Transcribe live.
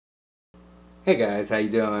Hey guys, how you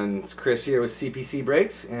doing? It's Chris here with CPC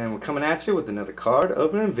Breaks, and we're coming at you with another card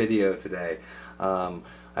opening video today.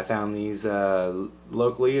 I found these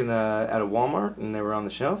locally at a Walmart, and they were on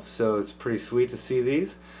the shelf, so it's pretty sweet to see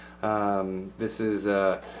these. This is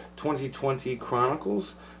 2020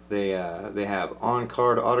 Chronicles. They have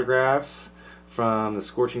on-card autographs from the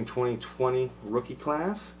Scorching 2020 rookie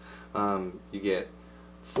class. You get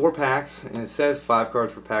 4 packs, and it says 5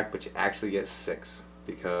 cards per pack, but you actually get 6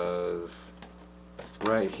 because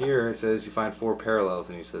right here it says you find 4 parallels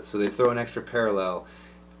in each set. So they throw an extra parallel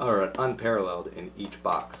or an unparalleled in each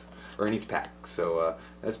box or in each pack. So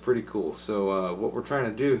that's pretty cool. So what we're trying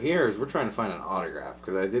to do here is we're trying to find an autograph,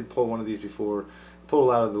 because I did pull one of these before. Pulled a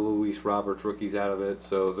lot of the Luis Roberts rookies out of it,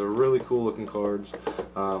 so they're really cool looking cards.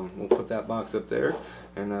 We'll put that box up there,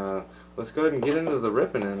 and let's go ahead and get into the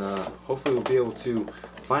ripping, and hopefully we'll be able to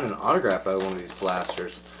find an autograph out of one of these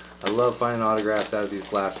blasters. I love finding autographs out of these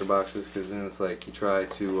blaster boxes, because then it's like you try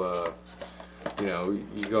to, you know,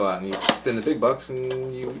 you go out and you spend the big bucks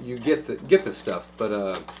and you get the stuff.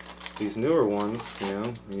 But these newer ones, you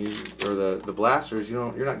know, or the blasters,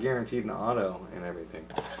 you're not guaranteed an auto and everything.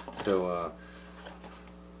 So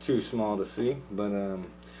too small to see, but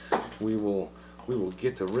we will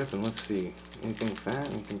get to ripping. Let's see, anything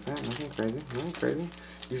fat, nothing crazy.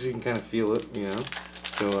 Usually you can kind of feel it, you know.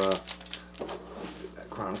 So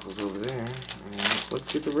Chronicles over there, and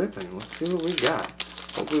let's get to ripping. Let's see what we got.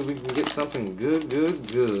 Hopefully we can get something good.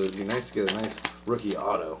 It'd be nice to get a nice rookie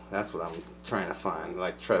auto. That's what I'm trying to find.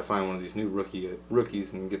 Like, try to find one of these new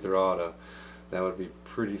rookies and get their auto. That would be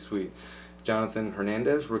pretty sweet. Jonathan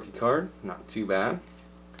Hernandez rookie card, not too bad.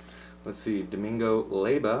 Let's see, Domingo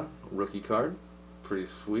Leyba rookie card, pretty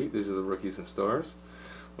sweet. These are the rookies and stars.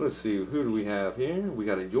 Let's see, who do we have here? We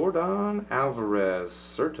got a Yordan Alvarez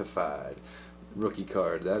certified rookie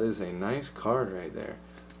card. That is a nice card right there.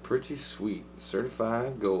 Pretty sweet.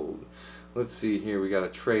 Certified gold. Let's see here. We got a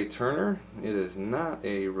Trey Turner. It is not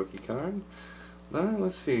a rookie card.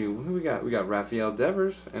 Let's see. Who we got? We got Rafael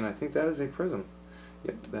Devers, and I think that is a Prism.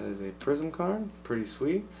 Yep, that is a Prism card. Pretty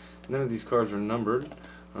sweet. None of these cards are numbered.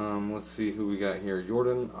 Let's see who we got here.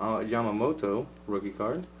 Jordan Yamamoto rookie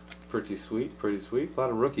card. Pretty sweet. A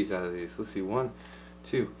lot of rookies out of these. Let's see. 1,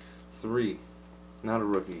 2, 3. Not a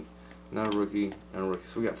rookie. Not a rookie, and a rookie.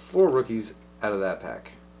 So we got 4 rookies out of that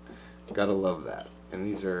pack. Gotta love that. And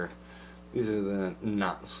these are the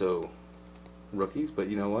not so rookies, but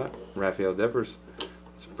you know what? Rafael Devers.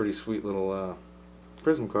 It's a pretty sweet little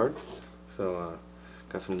Prism card. So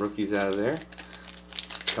got some rookies out of there.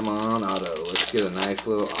 Come on, auto. Let's get a nice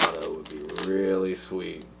little auto. Would be really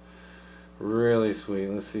sweet. Really sweet.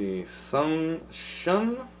 Let's see.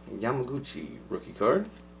 Shun Yamaguchi rookie card.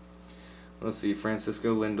 Let's see,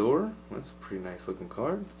 Francisco Lindor. That's a pretty nice looking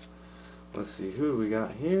card. Let's see, who do we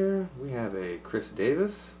got here? We have a Chris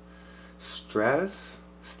Davis. Status.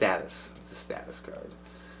 It's a status card.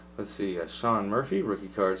 Let's see, Sean Murphy, rookie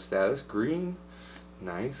card status, green.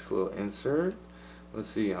 Nice little insert. Let's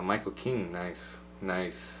see, Michael King, nice.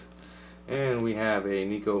 And we have a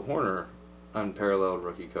Nico Horner unparalleled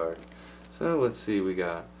rookie card. So let's see, we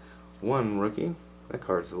got 1 rookie. That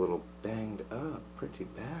card's a little banged up, pretty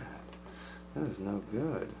bad. That is no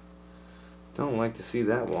good. Don't like to see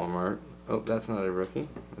that, Walmart. Oh, that's not a rookie.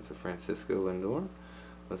 That's a Francisco Lindor.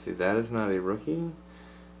 Let's see, that is not a rookie.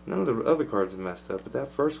 None of the other cards are messed up, but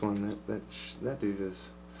that first one, that dude is.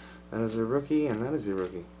 That is a rookie, and that is a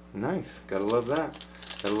rookie. Nice. Gotta love that.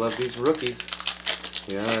 Gotta love these rookies.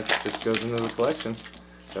 Yeah, that just goes into the collection.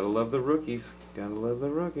 Gotta love the rookies. Gotta love the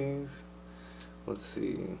rookies. Let's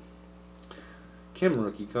see. Kim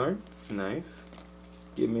rookie card. Nice.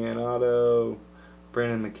 Give me an auto.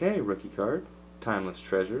 Brandon McKay rookie card. Timeless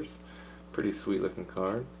Treasures. Pretty sweet looking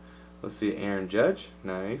card. Let's see, Aaron Judge.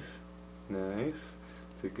 Nice.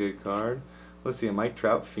 It's a good card. Let's see, a Mike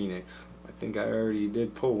Trout Phoenix. I think I already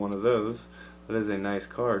did pull one of those. That is a nice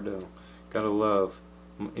card though. Gotta love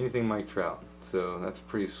anything Mike Trout. So that's a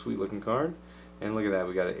pretty sweet looking card. And look at that,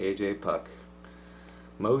 we got an AJ Puck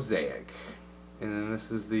Mosaic. And then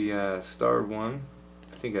this is the starred one.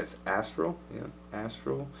 I think that's Astral. Yeah,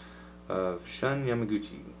 Astral of Shun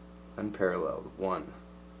Yamaguchi. Unparalleled. 1.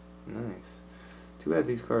 Nice. Too bad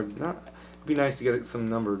these cards not. It'd be nice to get some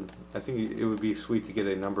numbered. I think it would be sweet to get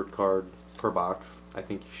a numbered card per box. I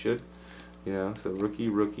think you should. You know, so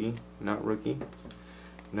rookie, not rookie,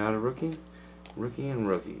 not a rookie, rookie, and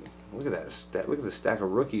rookie. Look at that. Look at the stack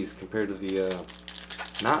of rookies compared to the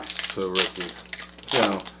not so rookies.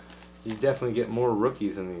 So you definitely get more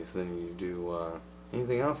rookies in these than you do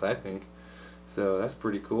anything else, I think. So that's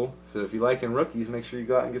pretty cool. So if you like in rookies, make sure you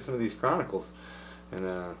go out and get some of these Chronicles. And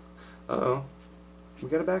uh-oh, we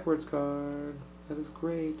got a backwards card. That is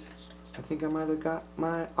great. I think I might have got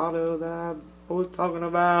my auto that I was talking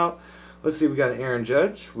about. Let's see, we got an Aaron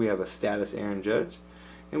Judge. We have a status Aaron Judge.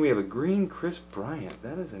 And we have a green Chris Bryant.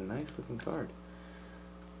 That is a nice looking card.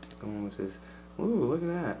 Going with this. Ooh, look at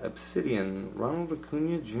that. Obsidian. Ronald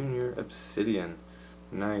Acuna Jr. Obsidian.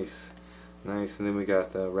 Nice. Nice. And then we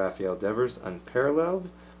got the Rafael Devers Unparalleled.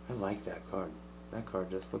 I like that card. That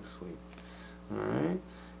card just looks sweet. Alright.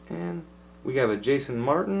 And we have a Jason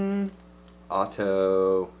Martin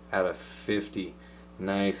auto out of 50.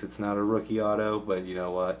 Nice. It's not a rookie auto, but you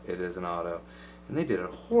know what? It is an auto. And they did a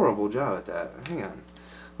horrible job at that. Hang on.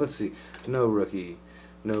 Let's see. No rookie.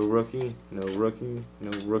 No rookie. No rookie.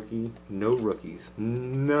 No rookie. No rookies.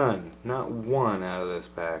 None. Not one out of this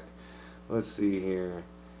pack. Let's see here.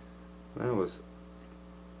 That was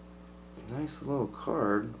a nice little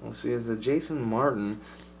card. Let's see. It's a Jason Martin.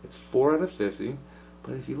 It's 4 out of 50.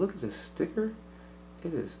 But if you look at the sticker,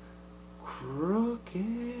 it is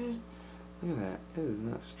crooked. Look at that. It is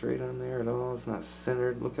not straight on there at all. It's not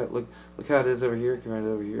centered. Look how it is over here compared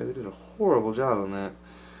to over here. They did a horrible job on that.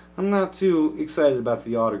 I'm not too excited about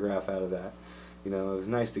the autograph out of that. You know, it was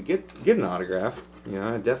nice to get an autograph. You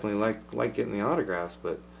know, I definitely like getting the autographs,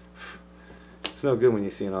 but it's no good when you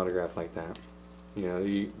see an autograph like that. You know,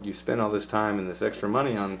 you spend all this time and this extra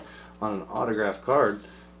money on an autograph card,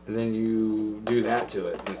 and then you do that to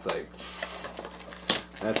it. And it's like,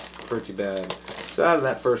 that's pretty bad. So out of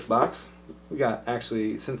that first box, we got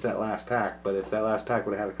actually, since that last pack, but if that last pack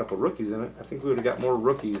would have had a couple rookies in it, I think we would have got more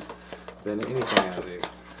rookies than anything out of these.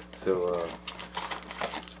 So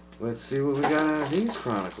let's see what we got out of these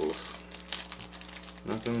Chronicles.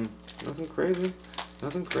 Nothing crazy.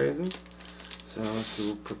 Nothing crazy. So let's see,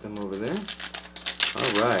 we'll put them over there.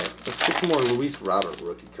 Alright, let's get some more Luis Robert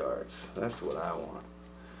rookie cards. That's what I want.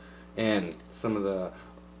 And some of the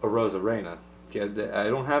Arozarena. I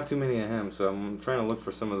don't have too many of him, so I'm trying to look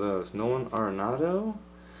for some of those. Nolan Arenado,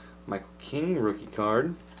 Michael King rookie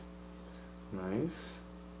card. Nice.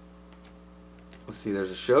 Let's see,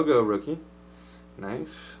 there's a Shogo rookie.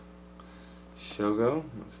 Nice. Shogo,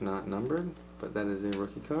 it's not numbered, but that is a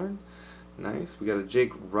rookie card. Nice. We got a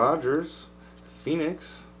Jake Rogers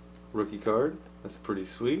Phoenix rookie card. That's pretty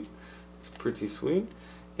sweet. It's pretty sweet.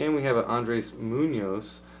 And we have an Andres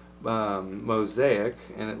Munoz mosaic,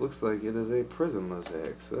 and it looks like it is a prism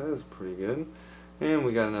mosaic, so that is pretty good. And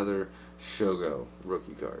we got another Shogo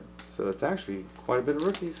rookie card. So it's actually quite a bit of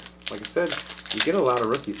rookies. Like I said, you get a lot of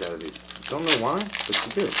rookies out of these. Don't know why, but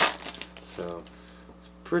you do. So it's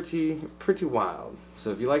pretty wild.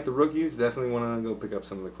 So if you like the rookies, definitely want to go pick up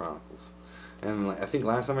some of the Chronicles. And I think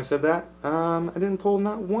last time I said that, I didn't pull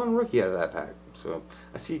not one rookie out of that pack. So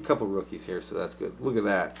I see a couple rookies here, so that's good. Look at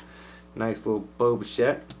that. Nice little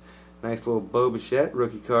Bichette. Nice little Bichette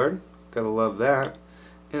rookie card. Gotta love that.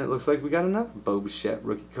 And it looks like we got another Bichette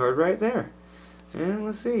rookie card right there. And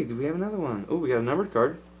let's see, do we have another one? Oh, we got a numbered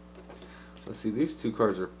card. Let's see, these two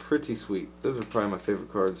cards are pretty sweet. Those are probably my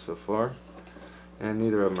favorite cards so far. And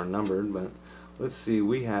neither of them are numbered, but let's see,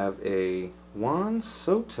 we have a Juan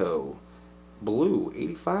Soto blue,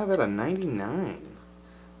 85 out of 99.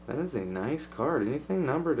 That is a nice card. Anything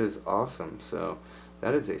numbered is awesome. So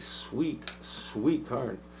that is a sweet, sweet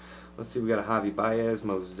card. Let's see, we got a Javi Baez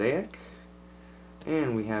mosaic.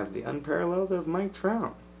 And we have the Unparalleled of Mike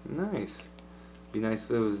Trout. Nice. Be nice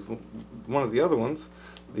if it was one of the other ones.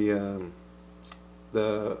 The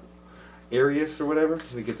Arias or whatever.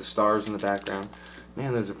 We get the stars in the background.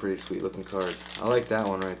 Man, those are pretty sweet looking cards. I like that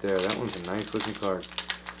one right there. That one's a nice looking card.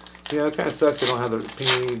 You know, it kind of sucks they don't have the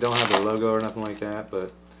Panini, don't have the logo or nothing like that,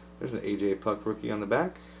 but there's an AJ Puck rookie on the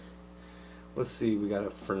back. Let's see, we got a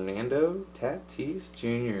Fernando Tatis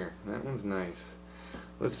Jr. That one's nice.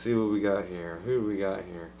 Let's see what we got here. Who do we got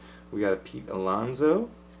here? We got a Pete Alonso.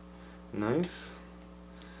 Nice.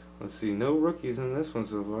 Let's see, no rookies in this one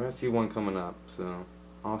so far. I see one coming up. So,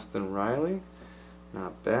 Austin Riley.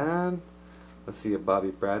 Not bad. Let's see, a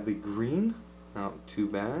Bobby Bradley green. Not too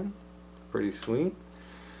bad. Pretty sweet.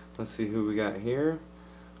 Let's see who we got here.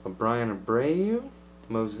 A Brian Abreu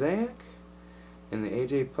mosaic. And the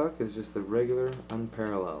AJ Puck is just the regular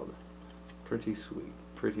Unparalleled. Pretty sweet.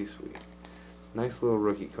 Pretty sweet. Nice little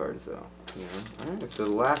rookie cards though. You know? Alright, so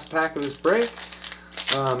the last pack of this break.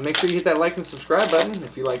 Make sure you hit that like and subscribe button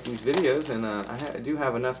if you like these videos. And I do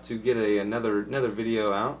have enough to get another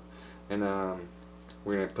video out. And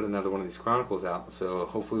we're going to put another one of these Chronicles out. So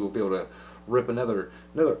hopefully we'll be able to rip another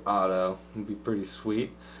auto. It'll be pretty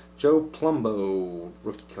sweet. Joe Plumbo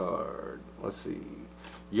rookie card. Let's see.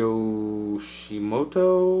 Yoshimoto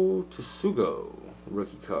Tsugo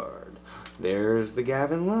rookie card. There's the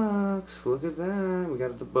Gavin Lux. Look at that. We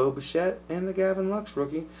got the Bichette and the Gavin Lux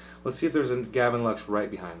rookie. Let's see if there's a Gavin Lux right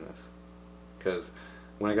behind this. Because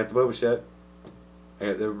when I got the Bichette,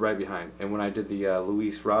 they were right behind. And when I did the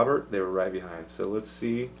Luis Robert, they were right behind. So let's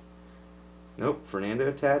see. Nope.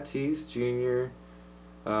 Fernando Tatis Jr.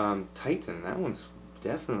 Titan. That one's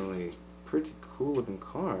definitely pretty cool looking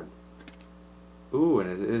card. Ooh, and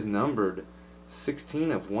it is numbered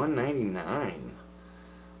 16 of 199.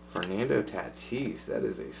 Fernando Tatis. That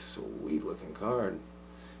is a sweet looking card.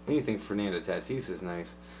 Anything Fernando Tatis is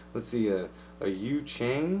nice. Let's see, a Yu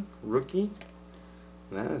Chang rookie.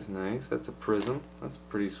 That is nice. That's a prism. That's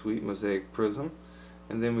pretty sweet. Mosaic prism.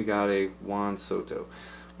 And then we got a Juan Soto.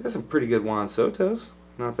 We got some pretty good Juan Sotos.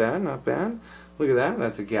 Not bad, not bad. Look at that.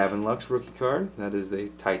 That's a Gavin Lux rookie card. That is the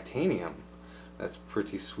Titanium. That's a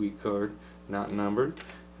pretty sweet card. Not numbered.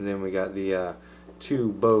 And then we got the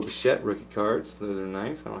two Bichette rookie cards. Those are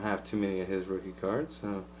nice. I don't have too many of his rookie cards,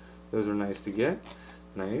 so those are nice to get.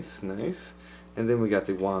 Nice, nice. And then we got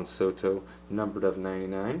the Juan Soto numbered of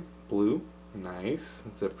 99. Blue. Nice.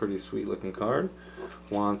 It's a pretty sweet looking card.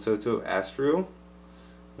 Juan Soto Astral.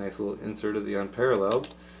 Nice little insert of the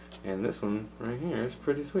unparalleled. And this one right here is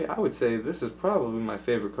pretty sweet. I would say this is probably my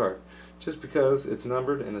favorite card, just because it's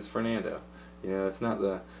numbered and it's Fernando. You know, it's not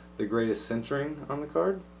the greatest centering on the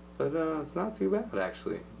card, but it's not too bad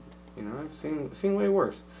actually. You know, I've seen way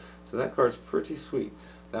worse. So that card's pretty sweet.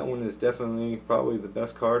 That one is definitely probably the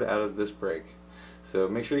best card out of this break. So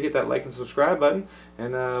make sure you hit that like and subscribe button,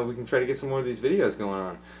 and we can try to get some more of these videos going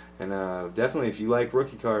on. And definitely, if you like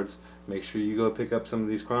rookie cards, make sure you go pick up some of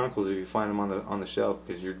these Chronicles if you find them on the shelf,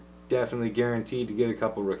 because you're definitely guaranteed to get a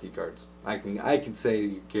couple rookie cards. I can say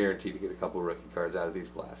you're guaranteed to get a couple rookie cards out of these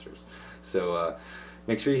blasters. So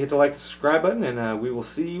make sure you hit the like and subscribe button, and we will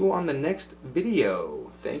see you on the next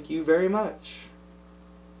video. Thank you very much.